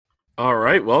All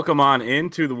right, welcome on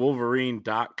into the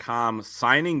Wolverine.com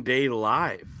signing day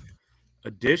live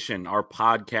edition, our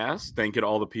podcast. Thank you to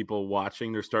all the people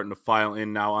watching. They're starting to file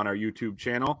in now on our YouTube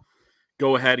channel.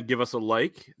 Go ahead and give us a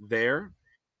like there.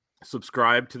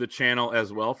 Subscribe to the channel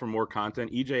as well for more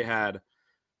content. EJ had,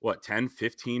 10,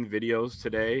 15 videos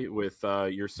today with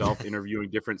yourself interviewing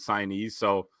different signees.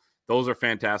 So those are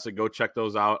fantastic. Go check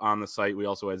those out on the site. We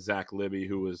also had Zach Libby,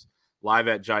 who was live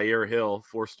at Jair Hill,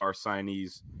 4-star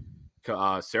signees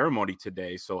ceremony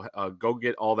today. So go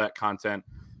get all that content.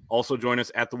 Also join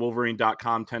us at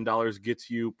thewolverine.com. $10 gets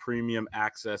you premium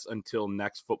access until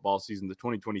next football season, the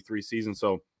 2023 season.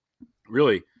 So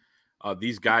really,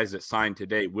 these guys that signed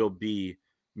today will be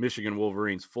Michigan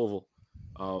Wolverines full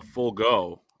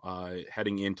go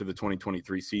heading into the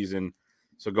 2023 season.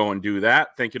 So go and do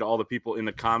that. Thank you to all the people in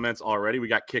the comments already. We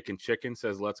got Kick and Chicken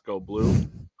says, let's go blue.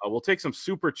 We'll take some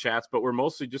super chats, but we're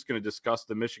mostly just going to discuss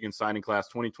the Michigan signing class,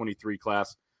 2023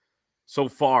 class. So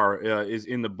far is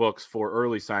in the books for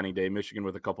early signing day. Michigan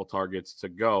with a couple targets to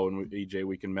go. And EJ,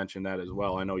 we can mention that as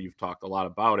well. I know you've talked a lot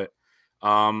about it.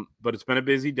 But it's been a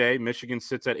busy day. Michigan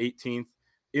sits at 18th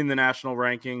in the national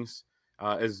rankings,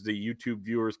 as the YouTube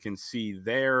viewers can see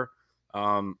there.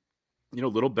 A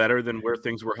little better than where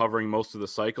things were hovering most of the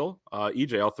cycle.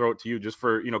 EJ, I'll throw it to you just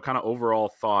for, kind of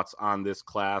overall thoughts on this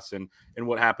class and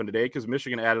what happened today, because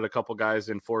Michigan added a couple guys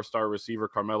in 4-star receiver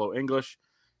Carmelo English,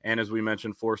 and as we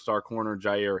mentioned, 4-star corner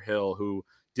Jair Hill, who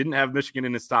didn't have Michigan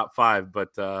in his top 5,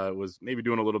 but was maybe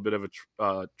doing a little bit of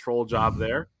a troll job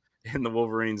there, and the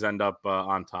Wolverines end up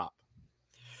on top.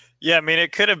 Yeah, I mean,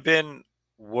 it could have been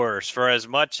worse. For as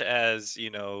much as,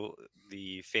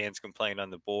 the fans complained on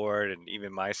the board and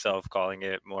even myself calling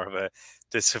it more of a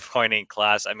disappointing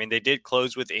class. I mean, they did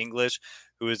close with English,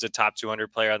 who is a top 200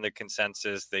 player on the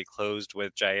consensus. They closed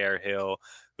with Jair Hill,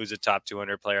 who's a top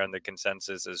 200 player on the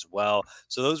consensus as well.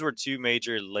 So those were two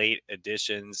major late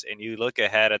additions. And you look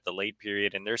ahead at the late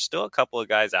period, and there's still a couple of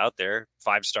guys out there.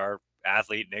 5-star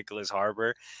athlete Nicholas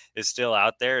Harbor is still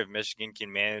out there. If Michigan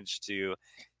can manage to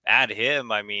add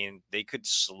him, I mean, they could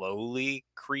slowly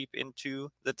creep into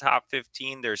the top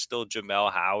 15. There's still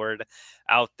Jamel Howard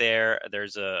out there.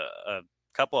 There's a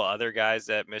couple of other guys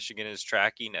that Michigan is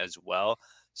tracking as well.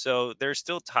 So there's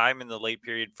still time in the late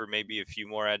period for maybe a few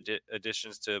more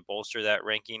additions to bolster that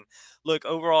ranking. Look,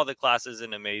 overall, the class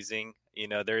isn't amazing.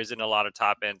 There isn't a lot of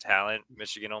top end talent.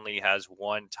 Michigan only has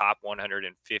one top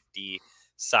 150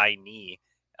 signee,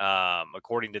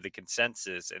 according to the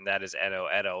consensus, and that is Edo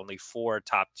Edo. Only 4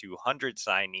 top 200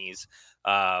 signees,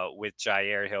 with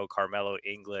Jair Hill, Carmelo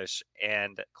English,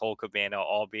 and Cole Cabana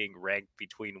all being ranked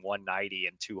between 190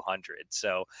 and 200.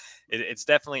 So it's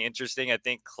definitely interesting. I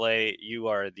think, Clay, you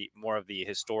are the more of the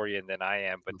historian than I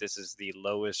am, but this is the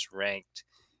lowest ranked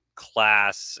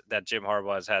class that Jim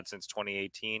Harbaugh has had since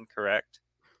 2018, correct?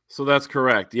 So that's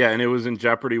correct. Yeah, and it was in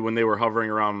jeopardy when they were hovering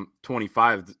around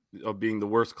 25 of being the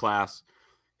worst class,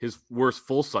 his worst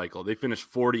full cycle. They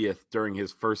finished 40th during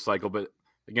his first cycle, but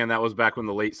again, that was back when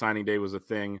the late signing day was a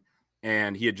thing,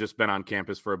 and he had just been on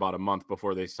campus for about a month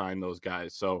before they signed those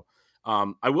guys. So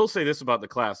I will say this about the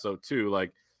class, though, too.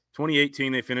 Like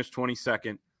 2018, they finished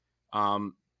 22nd,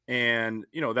 and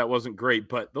that wasn't great.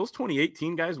 But those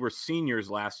 2018 guys were seniors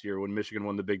last year when Michigan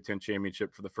won the Big Ten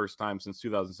championship for the first time since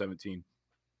 2017.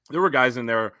 There were guys in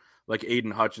there like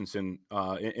Aiden Hutchinson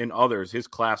and others. His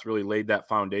class really laid that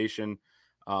foundation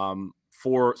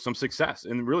for some success,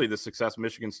 and really the success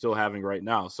Michigan's still having right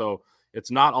now. So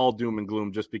it's not all doom and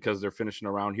gloom just because they're finishing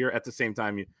around here. At the same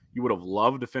time, you would have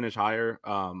loved to finish higher,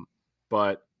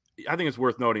 but I think it's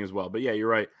worth noting as well. But yeah, you're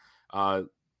right.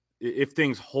 If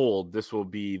things hold, this will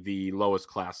be the lowest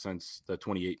class since the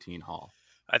 2018 haul.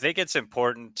 I think it's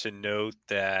important to note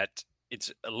that it's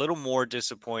a little more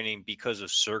disappointing because of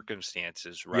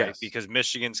circumstances, right? Yes. Because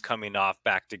Michigan's coming off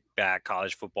back-to-back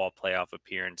college football playoff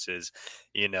appearances.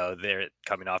 They're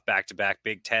coming off back-to-back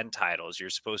Big Ten titles. You're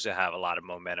supposed to have a lot of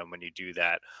momentum when you do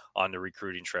that on the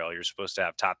recruiting trail. You're supposed to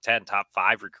have top 10, top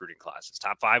 5 recruiting classes.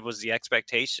 Top 5 was the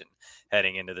expectation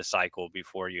heading into the cycle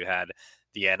before you had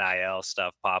the NIL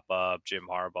stuff pop up, Jim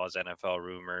Harbaugh's NFL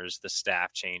rumors, the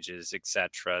staff changes,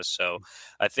 etc. So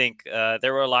I think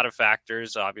there were a lot of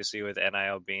factors, obviously with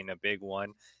NIL being a big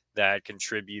one, that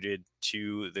contributed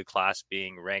to the class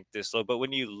being ranked this low. But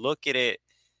when you look at it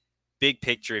big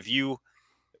picture, if you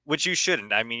Which you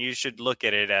shouldn't. I mean, you should look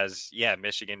at it as, yeah,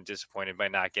 Michigan disappointed by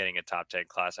not getting a top 10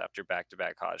 class after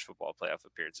back-to-back college football playoff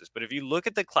appearances. But if you look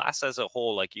at the class as a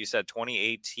whole, like you said,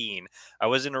 2018, I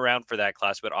wasn't around for that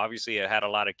class, but obviously it had a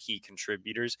lot of key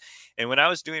contributors. And when I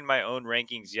was doing my own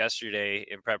rankings yesterday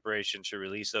in preparation to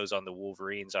release those on the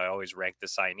Wolverines, I always rank the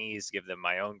signees, give them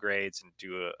my own grades, and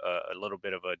do a little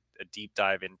bit of a deep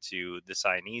dive into the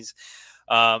signees.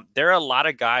 There are a lot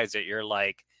of guys that you're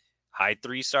like, high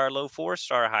 3-star, low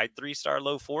 4-star, high 3-star,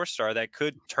 low 4-star that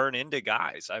could turn into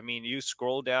guys. I mean, you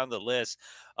scroll down the list,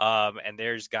 and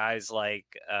there's guys like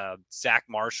Zach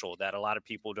Marshall that a lot of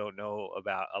people don't know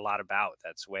about a lot about.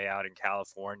 That's way out in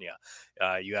California.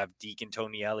 You have Deacon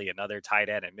Tonielli, another tight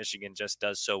end, and Michigan just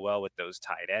does so well with those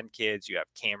tight end kids. You have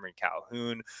Cameron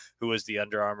Calhoun, who was the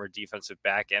Under Armour defensive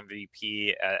back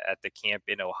MVP at the camp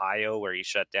in Ohio, where he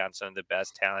shut down some of the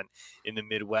best talent in the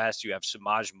Midwest. You have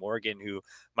Samaj Morgan, who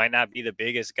might not be the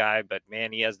biggest guy, but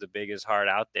man, he has the biggest heart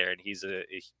out there, and he's a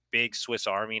big Swiss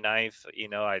Army knife.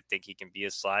 I think he can be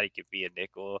a slot, he could be a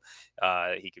nickel,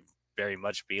 he could very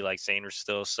much be like Sainer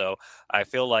still. So I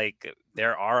feel like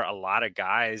there are a lot of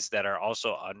guys that are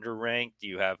also underranked.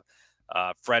 You have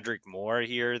Frederick Moore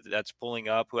here that's pulling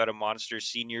up, who had a monster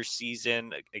senior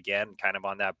season. Again, kind of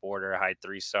on that border, high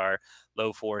 3-star,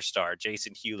 low 4-star.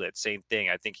 Jason Hewlett, same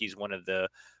thing. I think he's one of the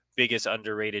biggest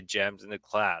underrated gems in the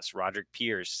class. Roderick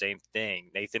Pierce, same thing.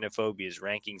 Nathan Aphobia's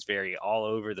rankings vary all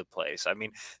over the place. I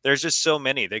mean, there's just so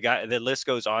many. The list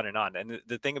goes on and on. And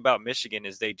the thing about Michigan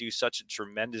is they do such a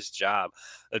tremendous job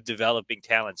of developing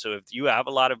talent. So if you have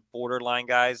a lot of borderline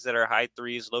guys that are high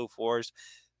 3s, low 4s,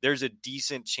 there's a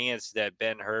decent chance that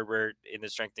Ben Herbert in the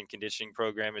strength and conditioning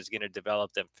program is going to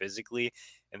develop them physically.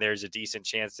 And there's a decent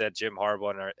chance that Jim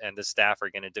Harbaugh and the staff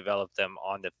are going to develop them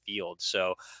on the field.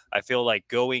 So I feel like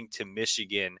going to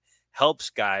Michigan helps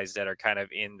guys that are kind of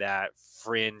in that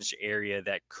fringe area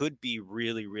that could be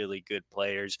really, really good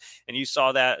players. And you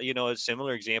saw that, a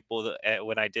similar example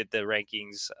when I did the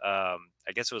rankings,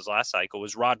 I guess it was last cycle,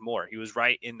 was Rod Moore. He was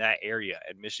right in that area,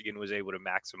 and Michigan was able to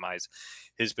maximize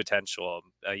his potential.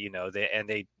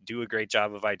 They do a great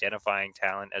job of identifying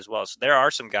talent as well. So there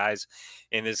are some guys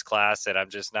in this class that I'm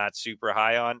just not super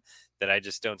high on, that I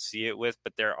just don't see it with.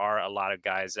 But there are a lot of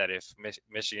guys that if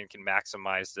Michigan can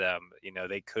maximize them,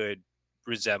 they could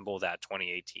resemble that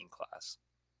 2018 class.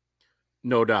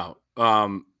 No doubt.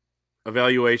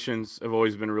 Evaluations have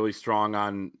always been really strong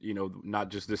on, not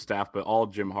just this staff, but all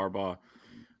Jim Harbaugh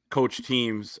coach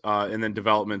teams. And then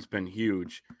development's been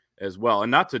huge as well.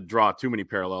 And not to draw too many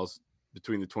parallels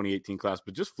between the 2018 class,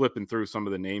 but just flipping through some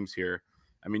of the names here.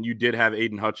 I mean, you did have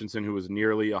Aiden Hutchinson, who was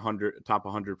nearly top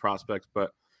 100 prospects,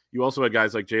 but you also had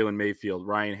guys like Jalen Mayfield,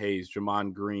 Ryan Hayes,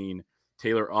 Jamon Green,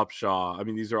 Taylor Upshaw. I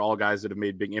mean, these are all guys that have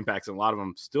made big impacts, and a lot of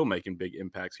them still making big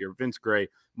impacts here. Vince Gray,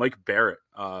 Mike Barrett,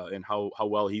 and how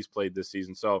well he's played this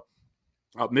season. So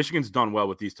Michigan's done well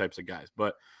with these types of guys.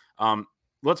 But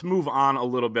let's move on a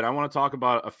little bit. I want to talk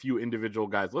about a few individual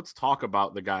guys. Let's talk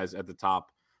about the guys at the top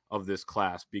of this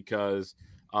class, because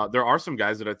there are some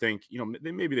guys that I think,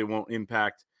 maybe they won't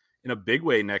impact in a big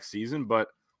way next season, but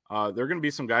there are going to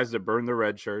be some guys that burn their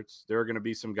red shirts. There are going to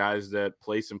be some guys that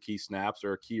play some key snaps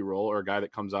or a key role, or a guy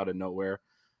that comes out of nowhere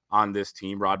on this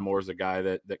team. Rod Moore is a guy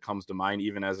that comes to mind,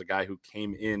 even as a guy who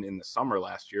came in the summer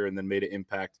last year and then made an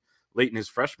impact late in his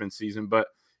freshman season. But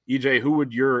EJ, who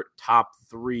would your top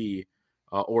 3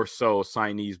 or so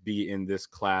signees be in this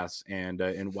class, and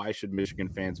why should Michigan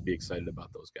fans be excited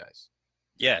about those guys?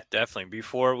 Yeah, definitely.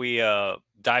 Before we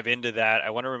dive into that, I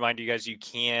want to remind you guys, you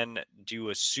can do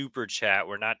a super chat.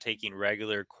 We're not taking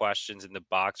regular questions in the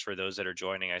box for those that are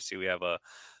joining. I see we have a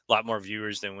lot more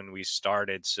viewers than when we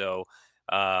started. So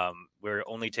we're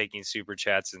only taking super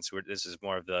chats since this is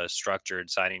more of the structured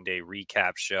signing day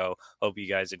recap show. Hope you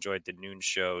guys enjoyed the noon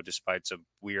show despite some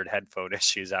weird headphone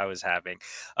issues I was having.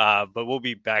 But we'll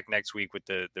be back next week with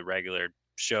the regular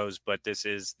shows, but this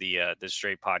is the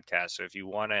straight podcast. So if you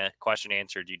want a question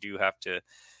answered, you do have to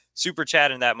super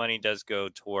chat, and that money does go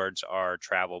towards our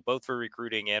travel, both for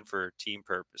recruiting and for team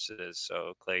purposes.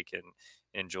 So Clay can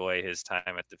enjoy his time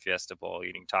at the Fiesta Bowl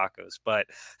eating tacos. But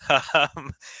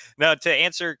now to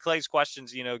answer Clay's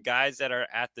questions, guys that are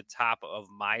at the top of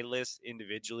my list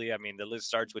individually, I mean, the list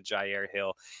starts with Jair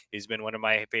Hill. He's been one of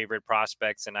my favorite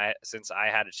prospects, and since I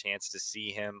had a chance to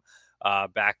see him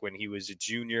back when he was a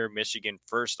junior, Michigan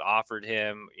first offered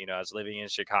him. I was living in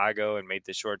Chicago and made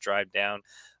the short drive down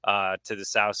to the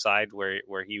south side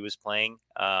where he was playing,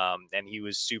 and he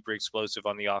was super explosive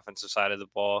on the offensive side of the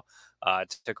ball.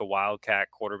 Took a wildcat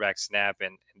quarterback snap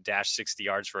and dashed 60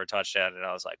 yards for a touchdown, and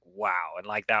I was like, wow! And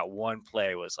like that one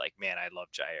play was like, man, I love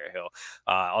Jair Hill.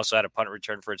 Also had a punt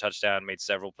return for a touchdown, made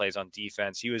several plays on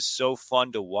defense. He was so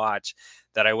fun to watch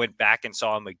that I went back and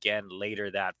saw him again later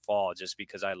that fall just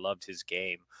because I loved his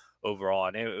game overall.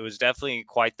 And it was definitely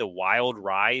quite the wild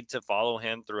ride to follow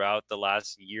him throughout the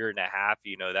last year and a half.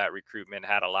 You know, that recruitment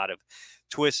had a lot of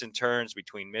twists and turns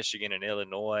between Michigan and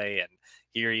Illinois, and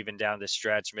here even down the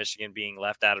stretch, Michigan being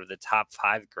left out of the top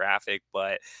 5 graphic.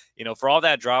 But, you know, for all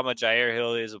that drama, Jair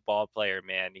Hill is a ball player,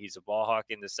 man. He's a ball hawk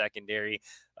in the secondary,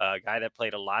 a guy that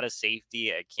played a lot of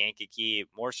safety at Kankakee,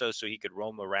 more so he could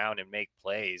roam around and make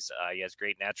plays. He has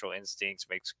great natural instincts,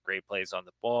 makes great plays on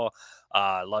the ball,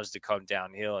 loves to come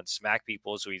downhill and smack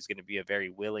people. So he's going to be a very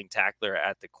willing tackler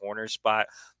at the corner spot.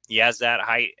 He has that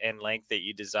height and length that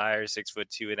you desire,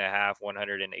 6'2.5",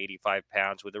 185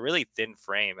 pounds, with a really thin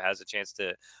frame, has a chance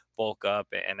to bulk up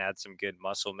and add some good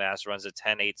muscle mass. Runs a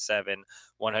 10.87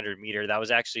 100 meter. That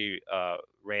was actually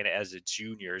ran as a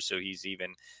junior, so he's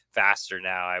even faster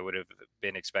now. I would have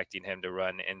been expecting him to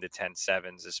run in the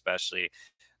 10.7s, especially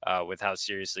with how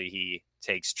seriously he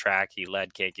takes track. He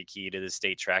led Kankakee to the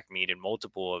state track meet in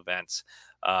multiple events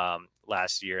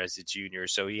last year as a junior.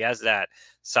 So he has that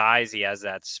size, he has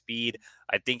that speed.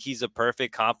 I think he's a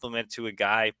perfect complement to a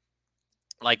guy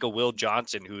like a Will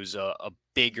Johnson, who's a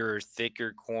bigger,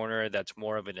 thicker corner that's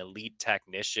more of an elite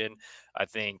technician. I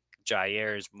think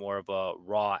Jair is more of a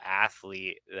raw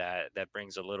athlete that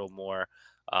brings a little more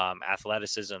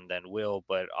athleticism than Will,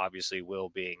 but obviously Will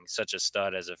being such a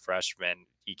stud as a freshman,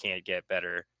 you can't get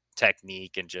better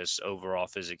technique and just overall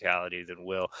physicality than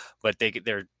Will. But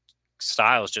their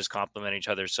styles just complement each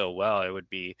other so well. It would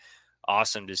be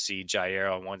awesome to see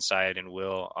Jair on one side and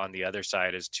Will on the other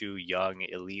side as two young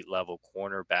elite level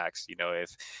cornerbacks. You know,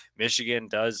 if Michigan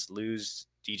does lose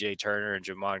DJ Turner and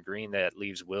Jamon Green, that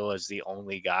leaves Will as the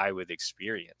only guy with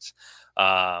experience,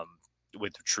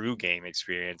 with true game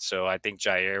experience. So I think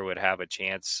Jair would have a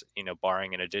chance, you know,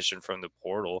 barring an addition from the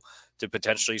portal, to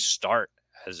potentially start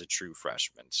as a true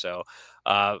freshman. So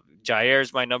Jair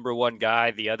is my number one guy.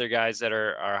 The other guys that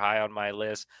are high on my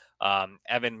list,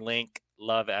 Evan Link.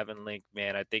 Love Evan Link,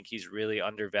 man. I think he's really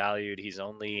undervalued. He's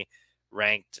only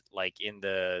ranked like in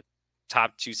the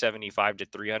top 275 to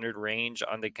 300 range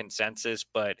on the consensus,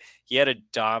 but he had a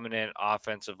dominant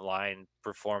offensive line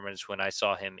performance when I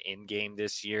saw him in game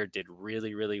this year. Did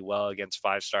really, really well against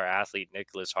 5-star athlete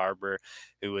Nicholas Harbor,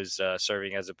 who was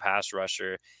serving as a pass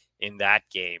rusher in that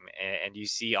game. And you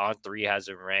see On3 has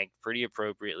him ranked pretty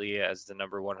appropriately as the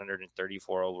number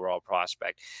 134 overall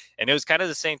prospect. And it was kind of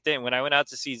the same thing when I went out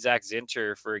to see Zach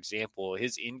Zinter, for example.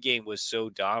 His in-game was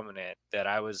so dominant that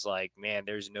I was like, man,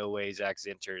 there's no way Zach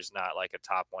Zinter is not like a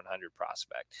top 100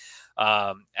 prospect.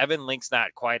 Evan Link's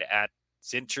not quite at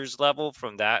Zinter's level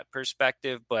from that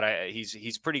perspective, but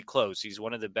he's pretty close. He's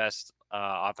one of the best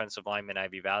offensive linemen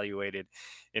I've evaluated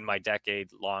in my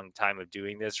decade-long time of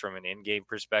doing this from an in-game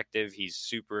perspective. He's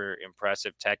super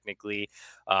impressive technically.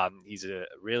 He's a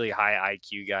really high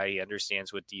IQ guy. He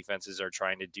understands what defenses are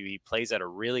trying to do. He plays at a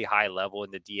really high level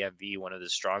in the DMV, one of the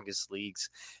strongest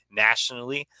leagues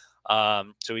nationally.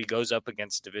 So he goes up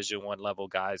against Division I level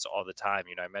guys all the time.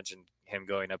 You know, I mentioned him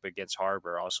going up against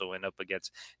Harbor, also went up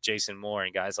against Jason Moore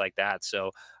and guys like that.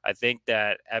 So I think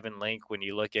that Evan Link, when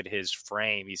you look at his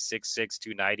frame, he's 6'6",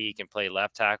 290. He can play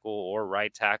left tackle or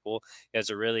right tackle. He has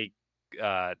a really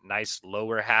nice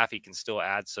lower half. He can still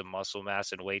add some muscle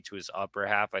mass and weight to his upper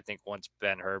half. I think once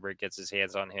Ben Herbert gets his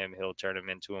hands on him, he'll turn him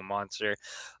into a monster.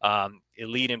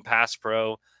 Elite in pass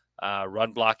pro,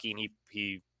 run blocking.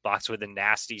 He blocks with a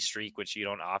nasty streak, which you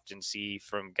don't often see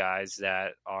from guys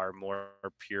that are more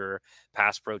pure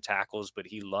pass pro tackles, but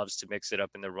he loves to mix it up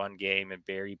in the run game and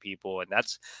bury people. And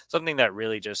that's something that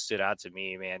really just stood out to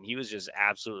me, man. He was just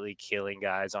absolutely killing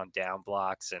guys on down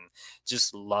blocks and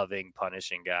just loving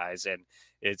punishing guys. And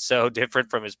it's so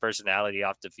different from his personality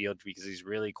off the field because he's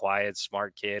really quiet,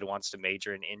 smart kid, wants to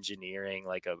major in engineering,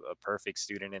 like a perfect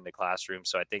student in the classroom.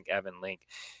 So I think Evan Link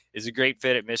is a great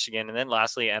fit at Michigan. And then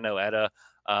lastly, Eno Etta,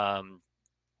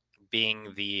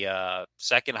 being the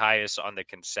second highest on the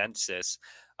consensus.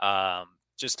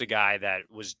 Just a guy that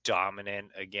was dominant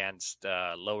against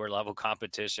lower level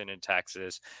competition in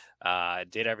Texas,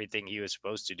 did everything he was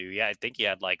supposed to do. Yeah, I think he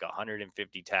had like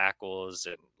 150 tackles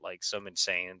and like some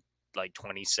insane like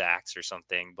 20 sacks or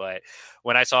something. But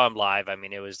when I saw him live, I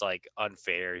mean, it was like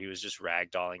unfair. He was just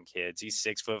ragdolling kids. He's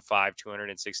 6'5",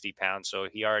 260 pounds. So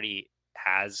he already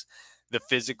has the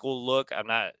physical look. I'm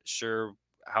not sure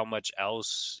how much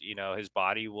else, his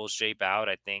body will shape out.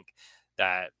 I think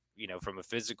that, from a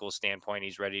physical standpoint,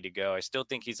 he's ready to go. I still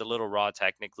think he's a little raw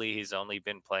technically. He's only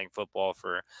been playing football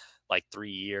for like 3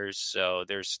 years. So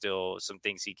there's still some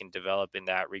things he can develop in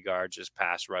that regard, just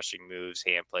pass rushing moves,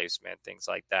 hand placement, things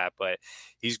like that. But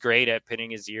he's great at pinning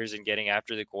his ears and getting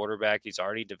after the quarterback. He's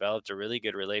already developed a really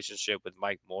good relationship with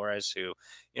Mike Morris, who,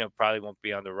 probably won't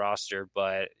be on the roster,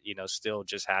 but, still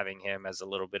just having him as a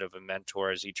little bit of a mentor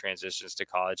as he transitions to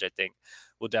college, I think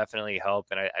will definitely help.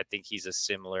 And I think he's a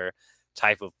similar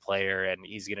type of player, and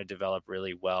he's going to develop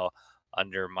really well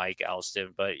under Mike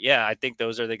Elston. But yeah, I think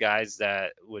those are the guys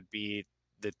that would be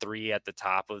the three at the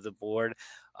top of the board.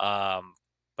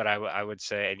 But I would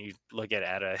say, and you look at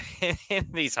Etta in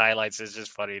these highlights, it's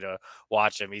just funny to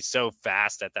watch him. He's so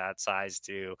fast at that size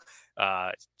too.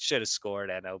 Should have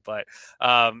scored, I know. But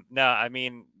no, I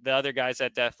mean, the other guys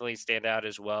that definitely stand out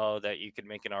as well that you could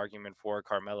make an argument for,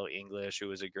 Carmelo English, who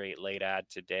was a great late ad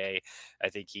today. I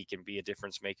think he can be a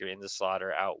difference maker in the slot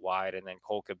or out wide. And then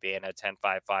Cole Cabana,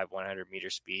 10.55, 100-meter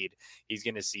speed. He's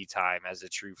going to see time as a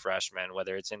true freshman,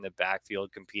 whether it's in the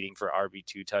backfield competing for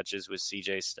RB2 touches with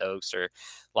CJ Stokes, or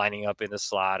lining up in the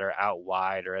slot, or out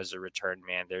wide, or as a return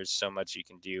man. There's so much you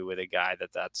can do with a guy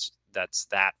that's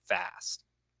that fast.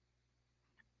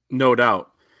 No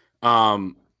doubt.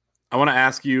 I want to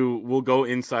ask you, we'll go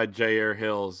inside Jair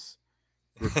Hill's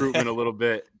recruitment a little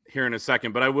bit here in a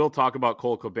second, but I will talk about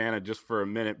Cole Cabana just for a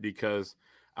minute, because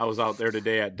I was out there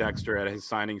today at Dexter at his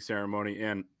signing ceremony,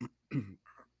 and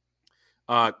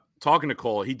talking to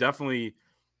Cole, he definitely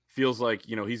feels like,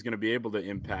 he's going to be able to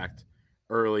impact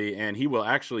early, and he will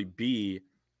actually be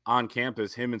on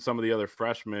campus, him and some of the other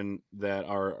freshmen that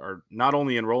are not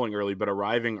only enrolling early, but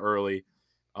arriving early.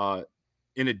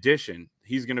 In addition,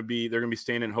 they're going to be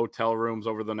staying in hotel rooms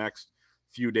over the next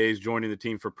few days, joining the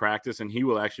team for practice, and he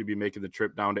will actually be making the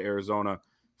trip down to Arizona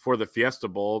for the Fiesta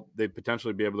Bowl. They'd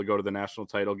potentially be able to go to the national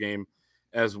title game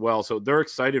as well. So they're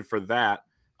excited for that.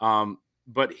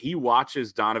 But he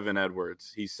watches Donovan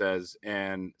Edwards, he says,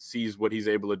 and sees what he's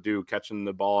able to do, catching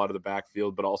the ball out of the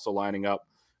backfield, but also lining up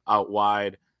out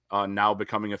wide, now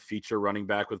becoming a feature running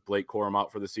back with Blake Corum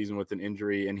out for the season with an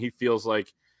injury. And he feels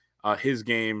like his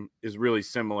game is really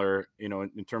similar,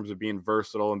 in terms of being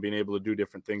versatile and being able to do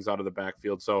different things out of the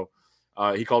backfield. So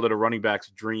he called it a running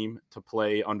back's dream to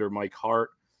play under Mike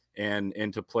Hart and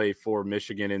to play for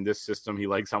Michigan in this system. He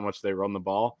likes how much they run the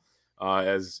ball,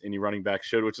 as any running back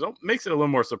should, which makes it a little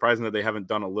more surprising that they haven't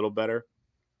done a little better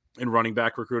in running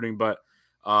back recruiting. But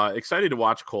excited to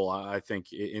watch Cole, I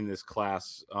think, in this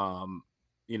class.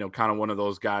 Kind of one of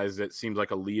those guys that seems like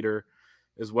a leader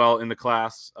as well in the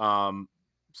class.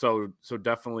 So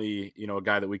definitely, a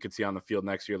guy that we could see on the field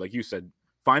next year. Like you said,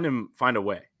 find a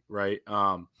way, right?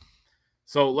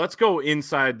 So let's go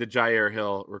inside the Jair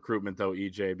Hill recruitment, though,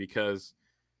 EJ, because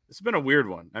it's been a weird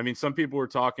one. I mean, some people were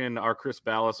talking, our Chris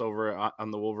Ballas over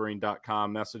on the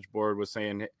Wolverine.com message board was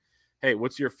saying, hey,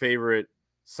 what's your favorite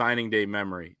signing day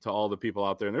memory to all the people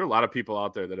out there? And there are a lot of people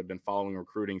out there that have been following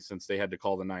recruiting since they had to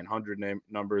call the 900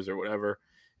 numbers or whatever.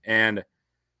 And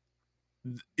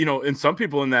and some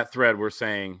people in that thread were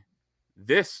saying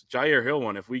this Jair Hill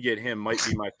one, if we get him, might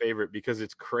be my favorite, because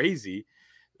it's crazy.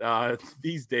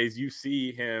 These days you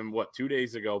see him, 2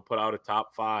 days ago, put out a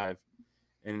top 5.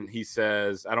 And he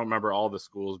says, I don't remember all the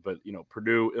schools, but,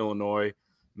 Purdue, Illinois,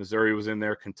 Missouri was in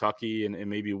there, Kentucky, and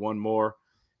maybe one more,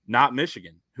 not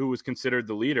Michigan, who was considered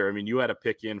the leader. I mean, you had a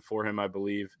pick in for him, I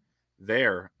believe,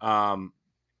 there.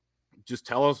 Just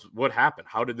tell us what happened.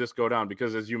 How did this go down?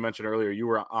 Because as you mentioned earlier, you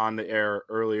were on the air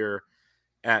earlier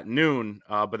at noon,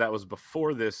 but that was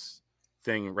before this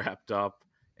thing wrapped up.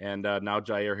 And now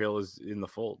Jair Hill is in the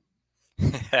fold.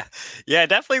 Yeah, I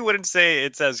definitely wouldn't say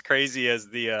it's as crazy as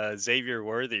the Xavier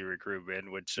Worthy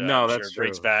recruitment, which no, I'm that's sure true.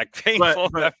 brings back painful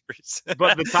memories.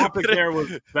 But the topic there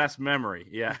was best memory.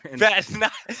 Yeah.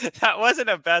 That wasn't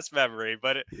a best memory,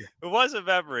 but it was a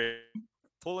memory.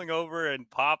 Pulling over and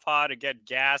Pawpaw to get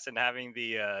gas and having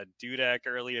the Dudek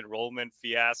early enrollment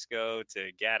fiasco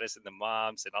to Gaddis and the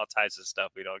moms and all types of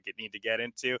stuff we don't need to get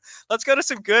into. Let's go to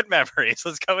some good memories.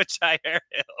 Let's go with Jair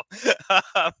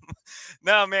Hill.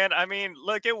 No, man. I mean,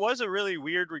 look, it was a really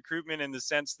weird recruitment in the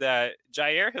sense that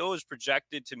Jair Hill was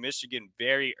projected to Michigan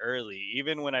very early.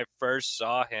 Even when I first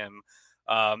saw him,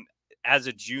 as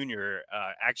a junior,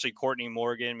 actually Courtney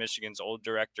Morgan, Michigan's old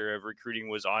director of recruiting,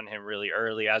 was on him really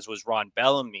early, as was Ron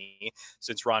Bellamy,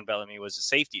 since Ron Bellamy was a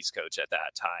safeties coach at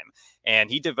that time.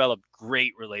 And he developed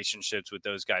great relationships with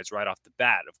those guys right off the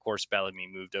bat. Of course, Bellamy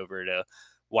moved over to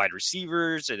wide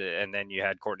receivers, and then you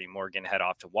had Courtney Morgan head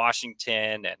off to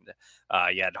Washington,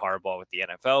 and you had Harbaugh with the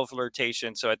NFL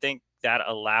flirtation. So I think that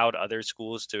allowed other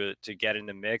schools to get in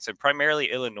the mix, and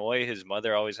primarily Illinois. His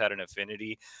mother always had an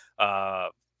affinity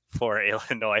for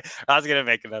Illinois. I was gonna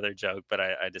make another joke, but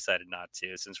I decided not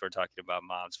to since we're talking about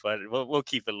moms. But we'll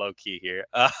keep it low key here.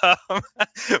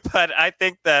 But I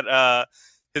think that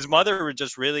his mother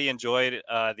just really enjoyed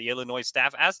the Illinois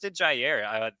staff, as did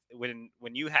Jair.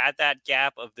 When you had that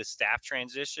gap of the staff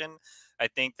transition, I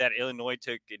think that Illinois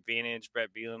took advantage. Brett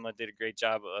Bielema did a great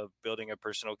job of building a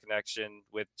personal connection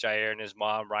with Jair and his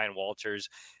mom. Ryan Walters,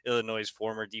 Illinois'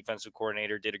 former defensive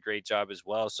coordinator, did a great job as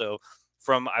well. So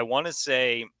from, I want to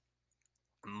say,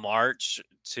 March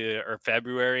to or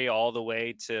February all the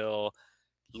way till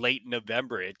late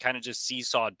November, it kind of just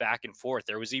seesawed back and forth.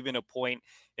 There was even a point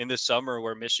in the summer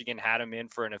where Michigan had him in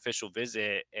for an official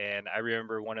visit. And I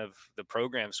remember one of the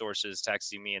program sources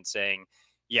texting me and saying,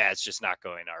 yeah, it's just not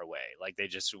going our way. Like they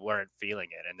just weren't feeling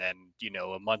it. And then,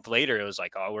 a month later, it was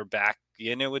like, oh, we're back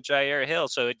in it with Jair Hill.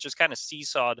 So it just kind of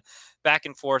seesawed back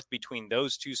and forth between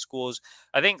those two schools.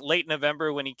 I think late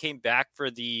November, when he came back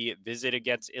for the visit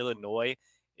against Illinois,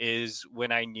 is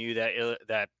when I knew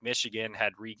that Michigan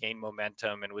had regained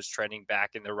momentum and was trending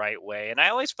back in the right way. And I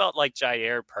always felt like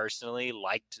Jair personally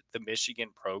liked the Michigan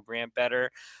program better.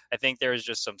 I think there was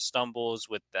just some stumbles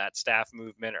with that staff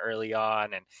movement early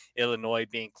on, and Illinois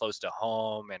being close to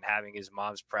home and having his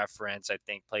mom's preference, I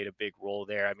think played a big role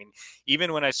there. I mean,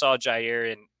 even when I saw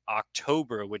Jair in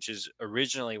October, which is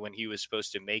originally when he was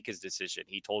supposed to make his decision,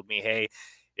 he told me, hey,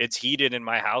 it's heated in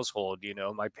my household.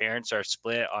 My parents are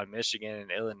split on Michigan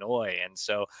and Illinois. And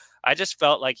so I just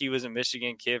felt like he was a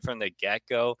Michigan kid from the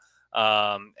get-go.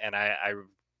 And I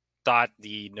thought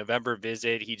the November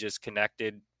visit, he just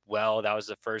connected well. That was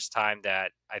the first time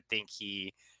that I think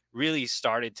he really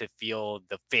started to feel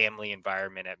the family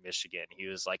environment at Michigan. He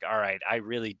was like, all right, I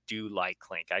really do like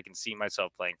Klink. I can see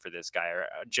myself playing for this guy. Or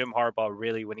Jim Harbaugh,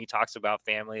 really, when he talks about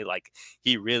family, like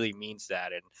he really means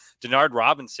that. And Denard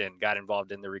Robinson got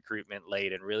involved in the recruitment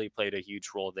late and really played a huge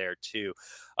role there too.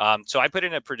 So I put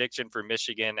in a prediction for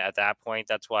Michigan at that point.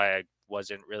 That's why I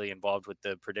wasn't really involved with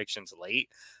the predictions late.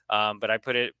 But I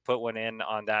put one in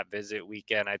on that visit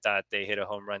weekend. I thought they hit a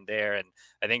home run there. And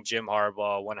I think Jim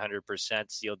Harbaugh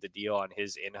 100% sealed the deal on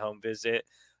his in-home visit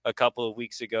a couple of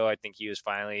weeks ago. I think he was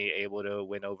finally able to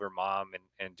win over mom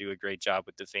and do a great job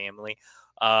with the family.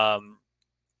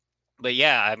 But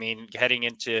yeah, I mean, heading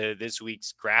into this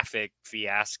week's graphic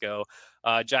fiasco,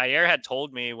 Jair had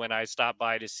told me when I stopped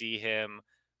by to see him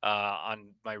on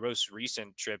my most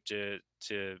recent trip to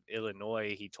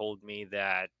Illinois, he told me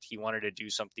that he wanted to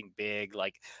do something big.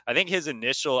 Like I think his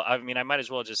initial, I mean, I might as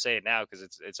well just say it now because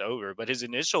it's over. But his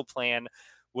initial plan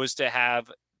was to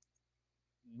have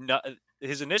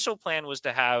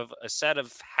a set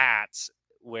of hats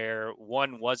where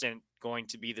one wasn't going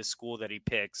to be the school that he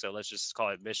picked. So let's just call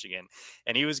it Michigan.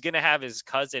 And he was going to have his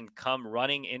cousin come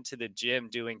running into the gym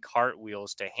doing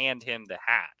cartwheels to hand him the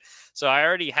hat. So I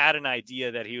already had an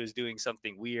idea that he was doing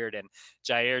something weird, and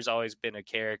Jair's always been a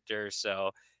character.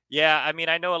 So yeah, I mean,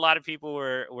 I know a lot of people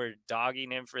were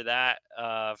dogging him for that,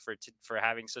 for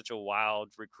having such a wild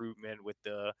recruitment with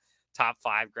the top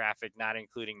 5 graphic, not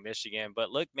including Michigan.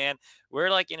 But look, man, we're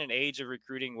like in an age of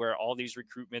recruiting where all these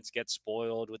recruitments get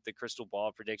spoiled with the crystal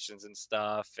ball predictions and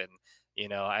stuff. And,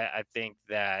 I think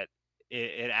that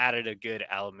it added a good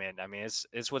element. I mean,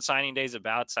 it's what signing day is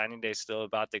about. Signing day is still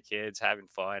about the kids having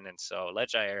fun. And so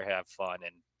let Jair have fun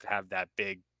and have that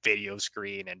big video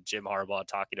screen and Jim Harbaugh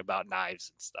talking about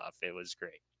knives and stuff. It was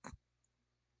great.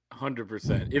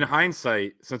 100%. In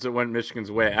hindsight, since it went Michigan's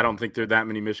way, I don't think there are that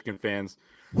many Michigan fans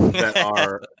that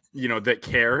are, that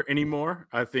care anymore.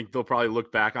 I think they'll probably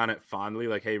look back on it fondly,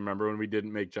 like, hey, remember when we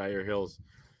didn't make Jair Hill's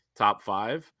top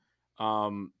 5?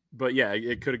 But yeah,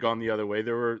 it could have gone the other way.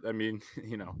 There were, I mean,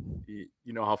 you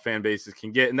know how fan bases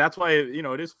can get, and that's why,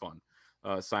 it is fun,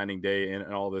 signing day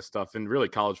and all this stuff, and really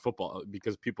college football,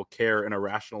 because people care an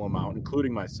irrational amount,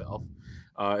 including myself.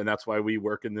 And that's why we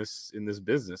work in this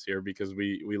business here, because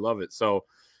we love it. So,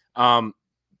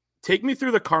 take me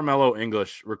through the Carmelo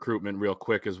English recruitment real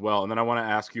quick as well. And then I want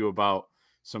to ask you about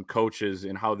some coaches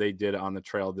and how they did on the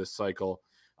trail this cycle.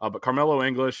 But Carmelo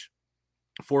English,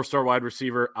 4-star wide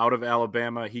receiver out of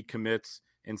Alabama. He commits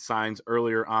and signs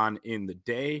earlier on in the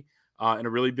day. And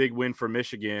a really big win for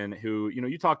Michigan, who,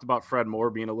 you talked about Fred Moore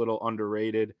being a little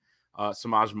underrated.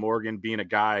 Samaj Morgan being a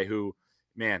guy who,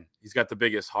 man, he's got the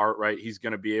biggest heart, right? He's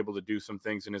going to be able to do some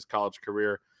things in his college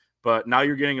career. But now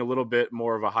you're getting a little bit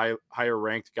more of a higher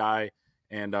ranked guy.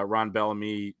 And Ron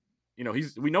Bellamy,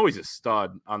 we know he's a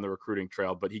stud on the recruiting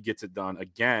trail, but he gets it done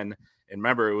again. And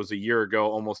remember, it was a year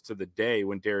ago, almost to the day,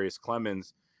 when Darius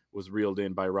Clemens was reeled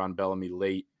in by Ron Bellamy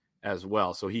late as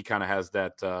well. So he kind of has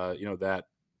that, that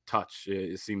touch.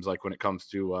 It seems like when it comes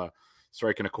to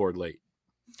striking a chord late.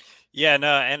 Yeah,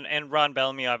 no, and Ron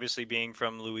Bellamy, obviously being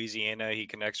from Louisiana, he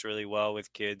connects really well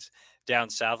with kids down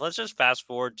south. Let's just fast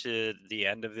forward to the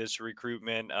end of this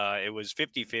recruitment. It was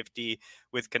 50-50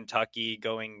 with Kentucky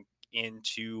going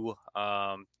into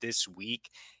this week.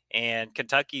 And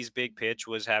Kentucky's big pitch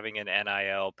was having an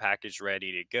NIL package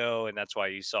ready to go. And that's why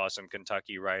you saw some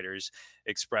Kentucky writers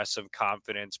express some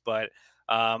confidence. But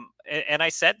and I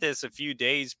said this a few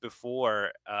days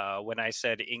before when I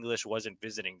said English wasn't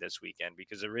visiting this weekend,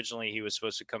 because originally he was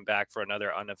supposed to come back for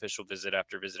another unofficial visit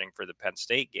after visiting for the Penn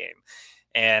State game.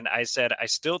 And I said, I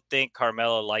still think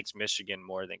Carmelo likes Michigan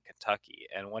more than Kentucky.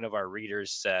 And one of our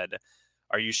readers said,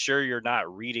 are you sure you're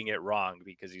not reading it wrong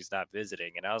because he's not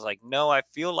visiting? And I was like, no, I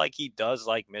feel like he does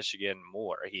like Michigan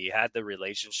more. He had the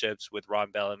relationships with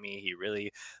Ron Bellamy. He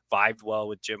really vibed well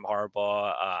with Jim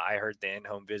Harbaugh. I heard the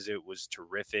in-home visit was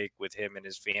terrific with him and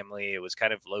his family. It was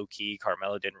kind of low-key.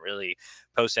 Carmelo didn't really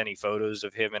post any photos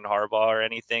of him and Harbaugh or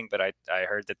anything, but I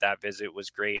heard that visit was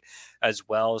great as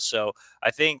well. So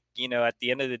I think, at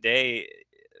the end of the day,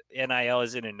 NIL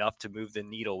isn't enough to move the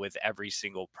needle with every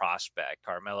single prospect.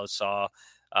 Carmelo saw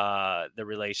the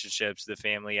relationships, the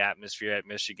family atmosphere at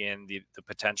Michigan, the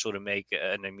potential to make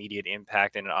an immediate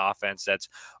impact in an offense that's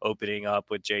opening up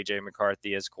with JJ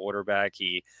McCarthy as quarterback.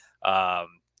 He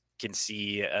can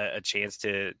see a chance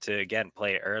to again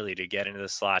play early, to get into the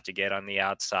slot, to get on the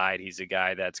outside. He's a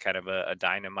guy that's kind of a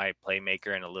dynamite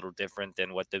playmaker and a little different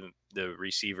than what the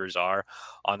receivers are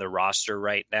on the roster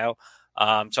right now.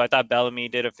 So I thought Bellamy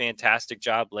did a fantastic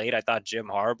job late. I thought Jim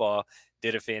Harbaugh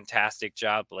did a fantastic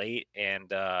job late. And,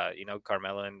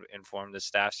 Carmelo informed the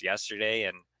staffs yesterday,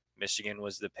 and Michigan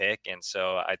was the pick. And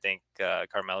so I think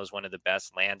Carmelo is one of the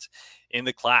best lands in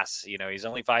the class. He's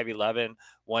only 5'11",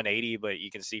 180, but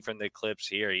you can see from the clips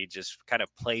here, he just kind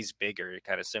of plays bigger,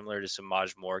 kind of similar to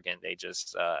Samaj Morgan. They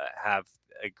just have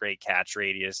a great catch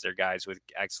radius. They're guys with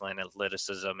excellent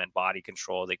athleticism and body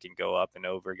control. They can go up and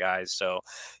over guys. So,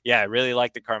 yeah, I really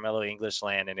like the Carmelo English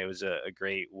land, and it was a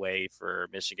great way for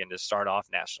Michigan to start off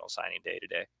National Signing Day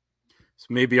today. So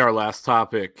maybe our last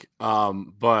topic,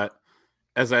 but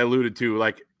as I alluded to,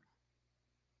 like,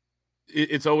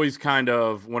 it's always kind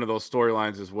of one of those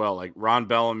storylines as well. Like, Ron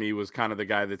Bellamy was kind of the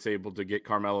guy that's able to get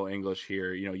Carmelo English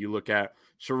here. You look at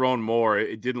Sharon Moore,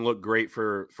 it didn't look great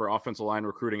for offensive line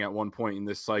recruiting at one point in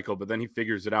this cycle, but then he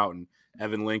figures it out. And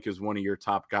Evan Link is one of your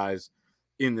top guys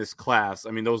in this class.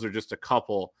 I mean, those are just a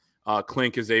couple.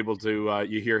 Klink is able to,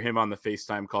 you hear him on the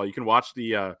FaceTime call. You can watch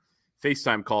the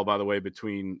FaceTime call, by the way,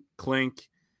 between Klink,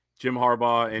 Jim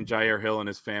Harbaugh, and Jair Hill and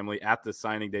his family at the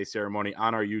signing day ceremony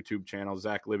on our YouTube channel.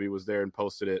 Zach Libby was there and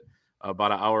posted it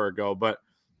about an hour ago. But,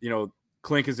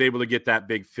 Klink is able to get that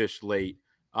big fish late.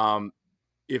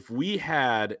 If we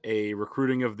had a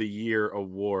recruiting of the year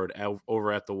award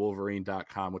over at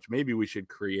thewolverine.com, which maybe we should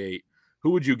create, who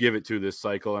would you give it to this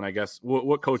cycle? And I guess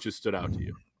what coaches stood out to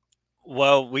you?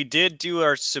 Well, we did do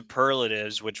our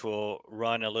superlatives, which will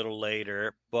run a little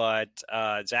later, but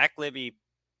Zach Libby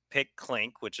picked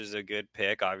Klink, which is a good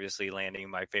pick, obviously landing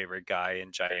my favorite guy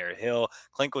in Jair Hill.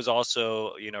 Klink was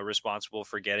also, responsible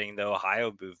for getting the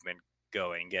Ohio movement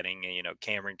going, getting,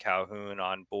 Cameron Calhoun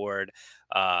on board,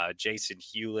 Jason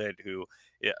Hewlett, who,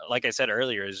 like I said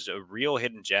earlier, is a real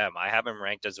hidden gem. I have him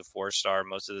ranked as a 4-star.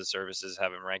 Most of the services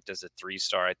have him ranked as a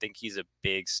 3-star. I think he's a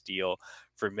big steal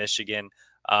for Michigan.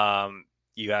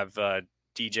 You have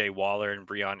DJ Waller and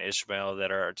Breon Ishmael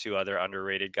that are two other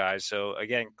underrated guys. So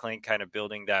again, Klink kind of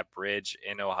building that bridge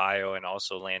in Ohio and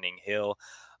also landing Hill.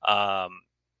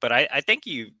 But I think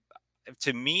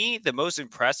to me, the most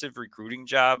impressive recruiting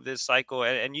job this cycle,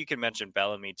 and you can mention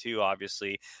Bellamy too,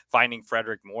 obviously, finding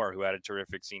Frederick Moore, who had a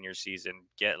terrific senior season,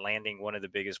 landing one of the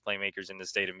biggest playmakers in the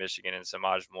state of Michigan in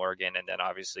Samaj Morgan, and then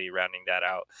obviously rounding that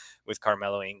out with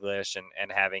Carmelo English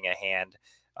and having a hand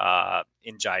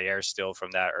in Jair still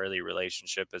from that early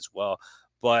relationship as well.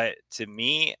 But to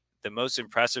me, the most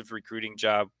impressive recruiting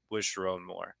job was Sharon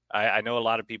Moore. I know a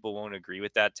lot of people won't agree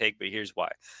with that take, but here's why.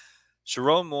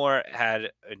 Sharon Moore had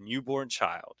a newborn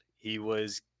child. He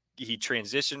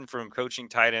transitioned from coaching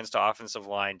tight ends to offensive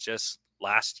line just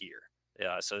last year.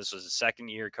 So this was his second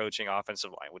year coaching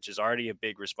offensive line, which is already a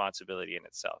big responsibility in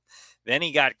itself. Then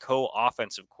he got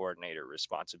co-offensive coordinator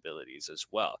responsibilities as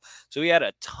well. So he had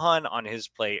a ton on his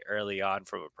plate early on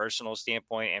from a personal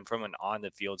standpoint and from an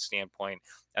on-the-field standpoint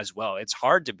as well. It's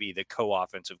hard to be the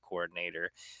co-offensive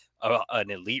coordinator, an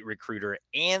elite recruiter,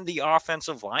 and the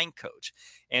offensive line coach.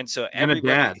 And so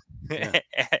everybody,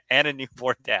 and a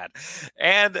newborn dad.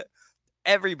 And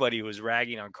everybody was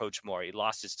ragging on Coach Moore. He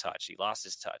lost his touch,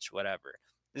 whatever.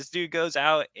 This dude goes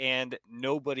out and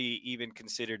nobody even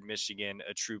considered Michigan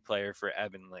a true player for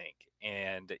Evan Link.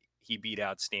 And he beat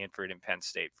out Stanford and Penn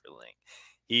State for Link.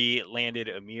 He landed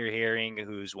Amir Herring,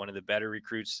 who's one of the better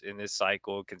recruits in this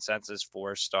cycle, consensus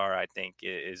 4-star. I think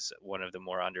is one of the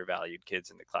more undervalued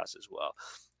kids in the class as well.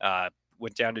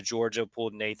 Went down to Georgia,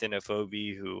 pulled Nathan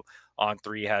Afobe, who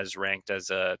On3 has ranked as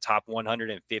a top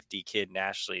 150 kid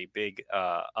nationally. Big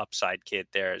upside kid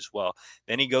there as well.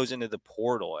 Then he goes into the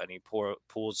portal and he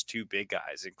pulls 2 big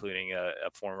guys, including a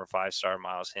former 5-star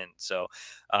Miles Hinton. So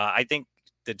I think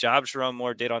the job Sharon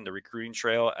Moore did on the recruiting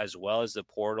trail, as well as the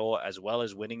portal, as well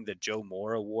as winning the Joe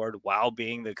Moore Award while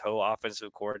being the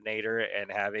co-offensive coordinator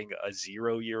and having a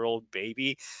 0-year-old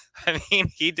baby. I mean,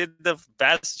 he did the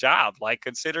best job, like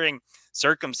considering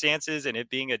circumstances and it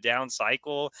being a down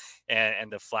cycle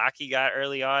and the flack he got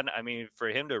early on. I mean, for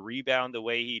him to rebound the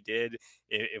way he did,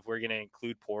 if we're going to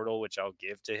include portal, which I'll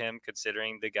give to him,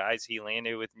 considering the guys he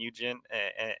landed with Nugent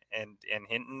and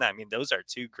Hinton, I mean, those are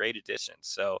 2 great additions.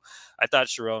 So I thought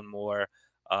Sharon Moore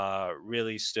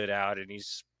really stood out, and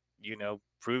he's,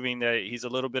 proving that he's a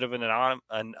little bit of an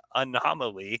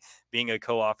anomaly being a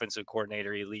co-offensive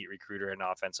coordinator, elite recruiter, and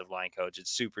offensive line coach.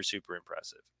 It's super, super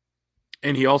impressive.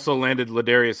 And he also landed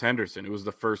Ladarius Henderson, who was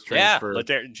the first transfer.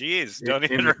 Yeah, don't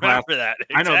even remember that.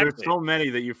 Exactly. I know there's so many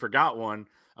that you forgot one,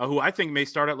 who I think may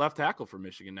start at left tackle for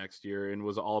Michigan next year and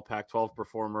was an all Pac-12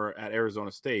 performer at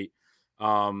Arizona State.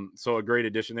 So a great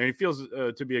addition there. He feels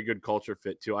to be a good culture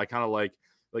fit too. I kind of like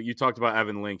you talked about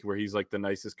Evan Link, where he's like the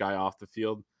nicest guy off the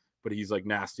field, but he's like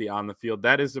nasty on the field.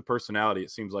 That is the personality,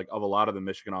 it seems like, of a lot of the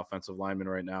Michigan offensive linemen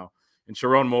right now. And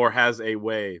Sharon Moore has a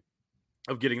way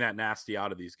of getting that nasty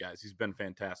out of these guys. He's been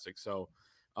fantastic. So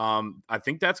I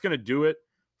think that's going to do it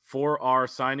for our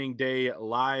signing day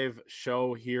live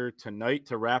show here tonight.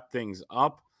 To wrap things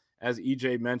up, as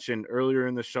EJ mentioned earlier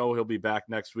in the show, he'll be back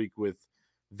next week with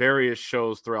various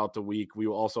shows throughout the week. We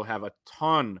will also have a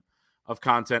ton of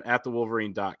content at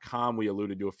thewolverine.com. We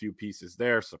alluded to a few pieces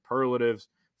there: superlatives,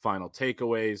 final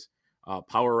takeaways,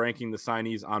 power ranking the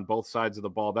signees on both sides of the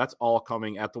ball. That's all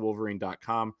coming at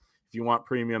thewolverine.com. If you want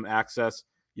premium access,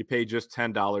 you pay just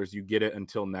 $10. You get it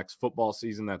until next football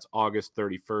season. That's August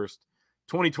 31st,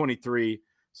 2023.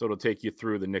 So it'll take you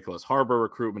through the Nicholas Harbor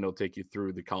recruitment. It'll take you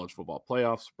through the college football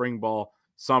playoffs, spring ball,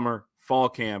 summer, fall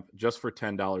camp, just for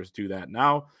 $10. Do that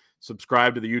now.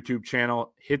 Subscribe to the YouTube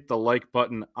channel. Hit the like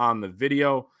button on the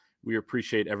video. We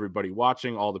appreciate everybody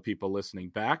watching, all the people listening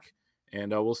back,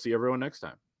 and we'll see everyone next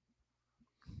time.